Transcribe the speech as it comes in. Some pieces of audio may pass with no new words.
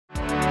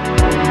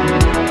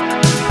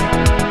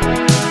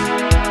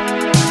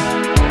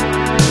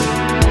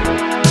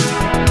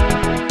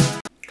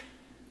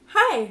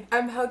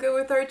Helga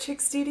with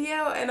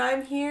ARTchixStudio, and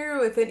I'm here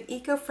with an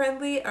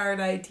eco-friendly art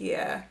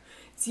idea.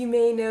 As you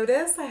may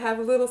notice, I have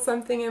a little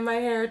something in my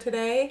hair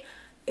today.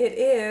 It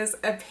is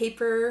a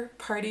paper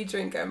party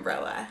drink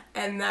umbrella,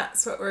 and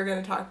that's what we're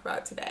going to talk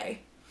about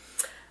today.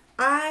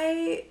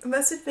 I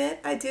must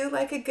admit I do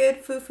like a good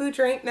foo-foo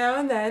drink now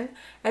and then,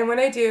 and when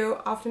I do,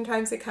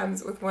 oftentimes it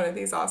comes with one of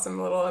these awesome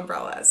little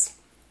umbrellas.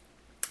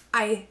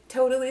 I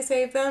totally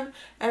save them,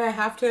 and I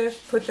have to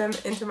put them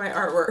into my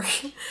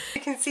artwork. You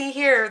can see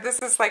here, this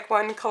is like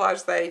one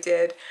collage that I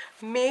did.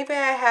 Maybe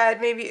I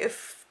had a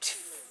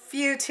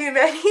few too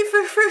many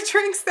foo-foo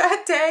drinks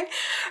that day,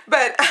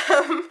 but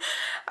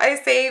I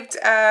saved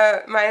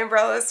my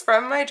umbrellas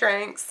from my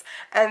drinks,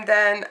 and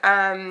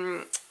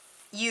then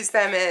use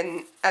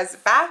them as a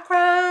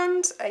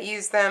background. I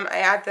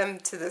add them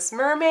to this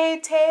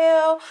mermaid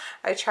tail.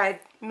 I tried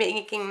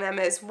making them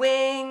as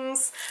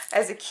wings,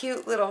 as a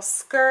cute little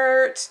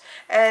skirt,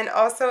 and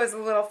also as a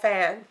little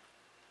fan.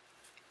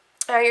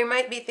 Now you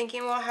might be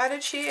thinking, well, how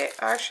did she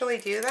actually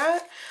do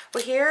that?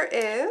 Well, here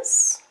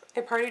is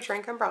a party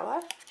drink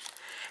umbrella.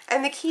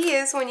 And the key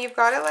is, when you've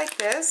got it like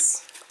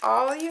this,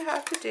 all you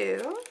have to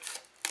do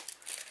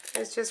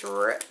is just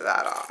rip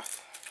that off.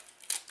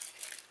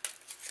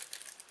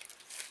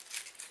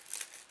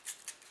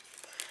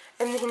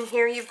 And then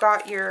here you've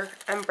got your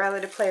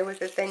umbrella to play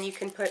with it. Then you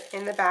can put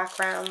in the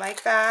background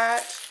like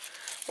that,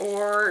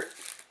 or,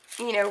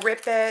 you know,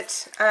 rip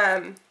it.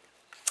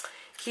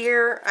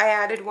 Here I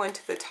added one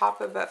to the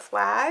top of a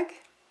flag.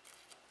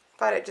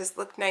 Thought it just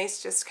looked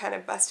nice, just kind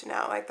of busting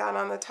out like that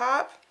on the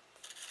top.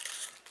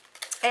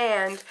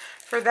 And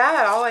for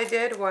that, all I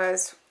did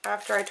was,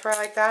 after I tore it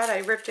like that, I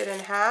ripped it in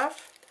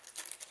half.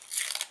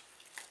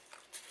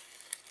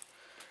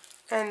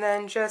 And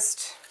then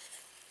just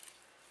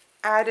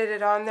added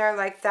it on there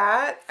like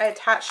that. I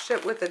attached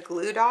it with a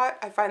glue dot.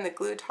 I find the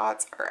glue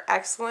dots are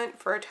excellent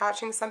for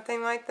attaching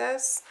something like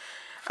this.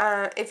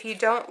 If you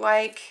don't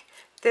like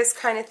this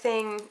kind of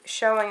thing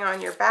showing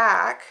on your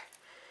back,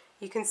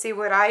 you can see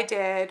what I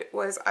did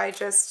was I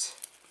just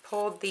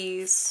pulled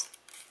these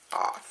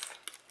off.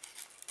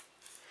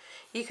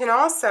 You can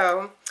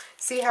also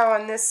see how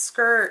on this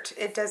skirt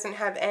it doesn't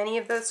have any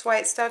of this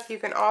white stuff. You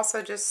can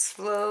also just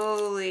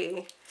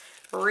slowly,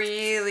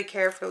 really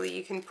carefully,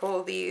 you can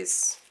pull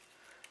these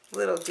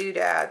little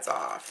doodads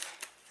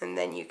off, and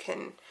then you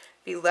can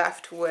be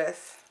left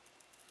with,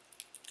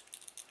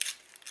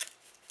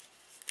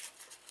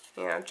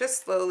 you know,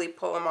 just slowly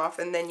pull them off,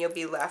 and then you'll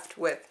be left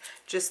with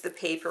just the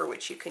paper,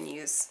 which you can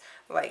use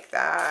like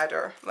that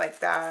or like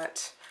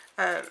that.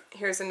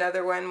 Here's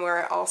another one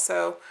where I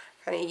also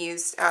kind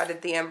of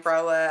added the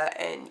umbrella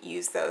and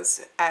used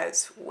those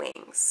as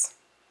wings.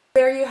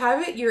 There you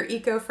have it, your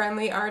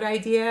eco-friendly art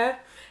idea.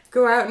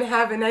 Go out and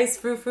have a nice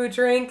foo-foo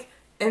drink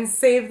and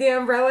save the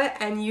umbrella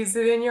and use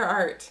it in your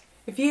art.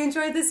 If you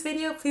enjoyed this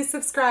video, please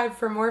subscribe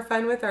for more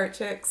fun with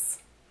ARTchix.